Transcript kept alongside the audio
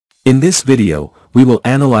In this video, we will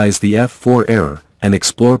analyze the F4 error and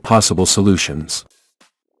explore possible solutions.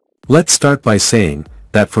 Let's start by saying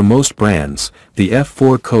that for most brands, the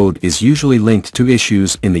F4 code is usually linked to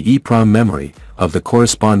issues in the EEPROM memory of the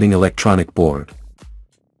corresponding electronic board.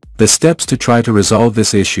 The steps to try to resolve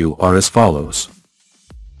this issue are as follows.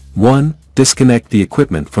 1. Disconnect the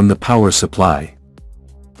equipment from the power supply.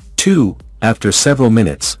 2. After several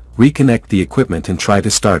minutes, reconnect the equipment and try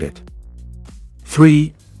to start it.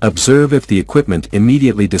 3. Observe if the equipment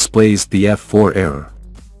immediately displays the F4 error.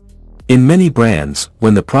 In many brands,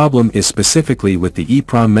 when the problem is specifically with the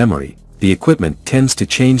EEPROM memory, the equipment tends to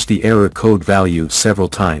change the error code value several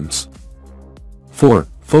times. 4.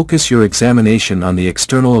 Focus your examination on the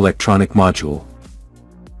external electronic module.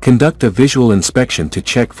 Conduct a visual inspection to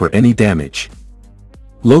check for any damage.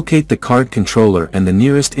 Locate the card controller and the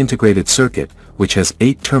nearest integrated circuit, which has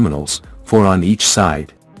 8 terminals, 4 on each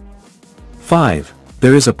side. 5.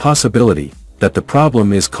 There is a possibility that the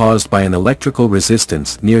problem is caused by an electrical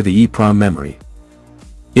resistance near the EEPROM memory.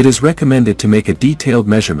 It is recommended to make a detailed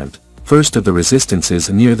measurement, first of the resistances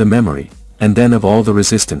near the memory, and then of all the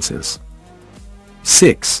resistances.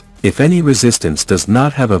 6. If any resistance does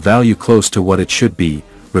not have a value close to what it should be,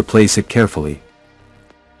 replace it carefully.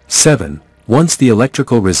 7. Once the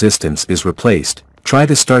electrical resistance is replaced, try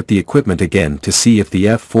to start the equipment again to see if the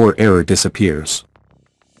F4 error disappears.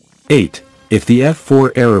 8. If the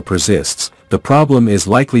F4 error persists, the problem is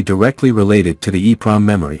likely directly related to the EEPROM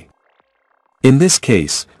memory. In this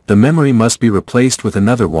case, the memory must be replaced with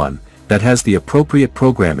another one that has the appropriate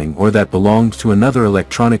programming or that belongs to another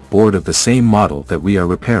electronic board of the same model that we are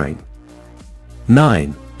repairing.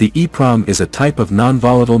 9. The EEPROM is a type of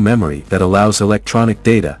non-volatile memory that allows electronic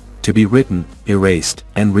data to be written, erased,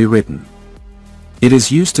 and rewritten. It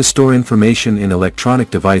is used to store information in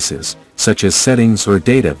electronic devices, such as settings or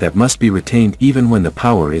data that must be retained even when the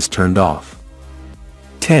power is turned off.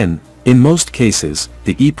 10. In most cases,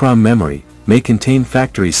 the EEPROM memory may contain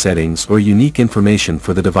factory settings or unique information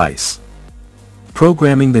for the device.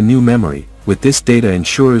 Programming the new memory with this data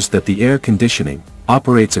ensures that the air conditioning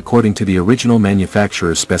operates according to the original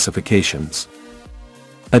manufacturer's specifications.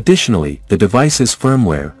 Additionally, the device's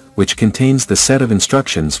firmware, which contains the set of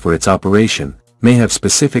instructions for its operation, may have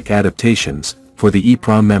specific adaptations for the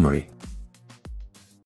EEPROM memory.